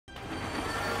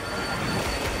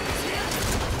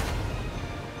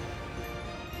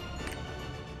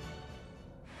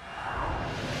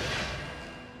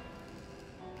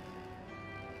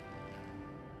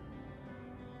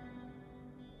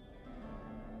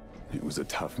It was a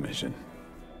tough mission.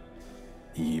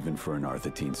 Even for an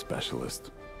Arthetine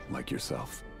specialist like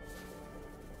yourself.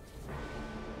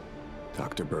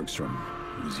 Dr. Bergstrom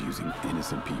was using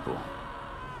innocent people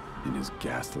in his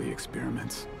ghastly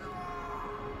experiments.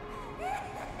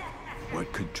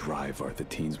 What could drive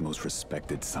Arthetine's most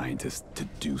respected scientist to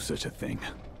do such a thing?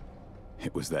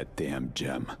 It was that damn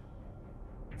gem.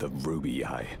 The ruby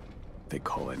eye, they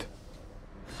call it.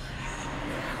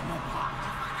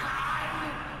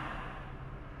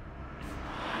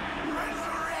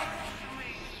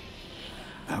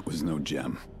 That was no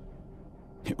gem.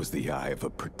 It was the eye of a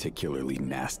particularly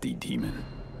nasty demon.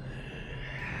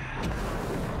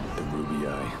 The ruby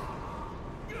eye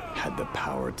had the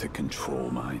power to control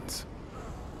minds.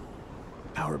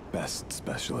 Our best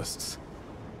specialists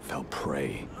fell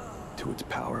prey to its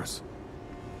powers.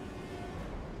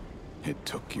 It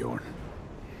took Yorn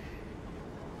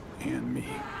and me.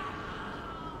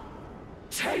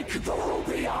 Take the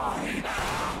ruby eye!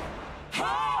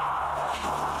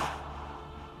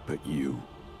 But you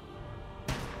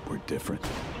were different.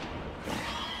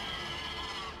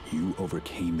 You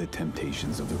overcame the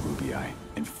temptations of the ruby eye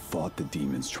and fought the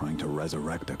demons trying to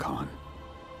resurrect Akan.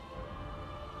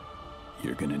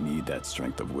 You're gonna need that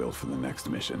strength of will for the next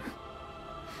mission.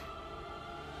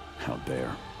 Out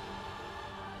there.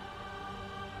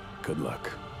 Good luck,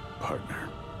 partner.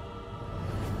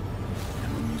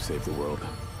 And when you save the world,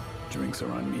 drinks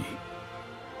are on me.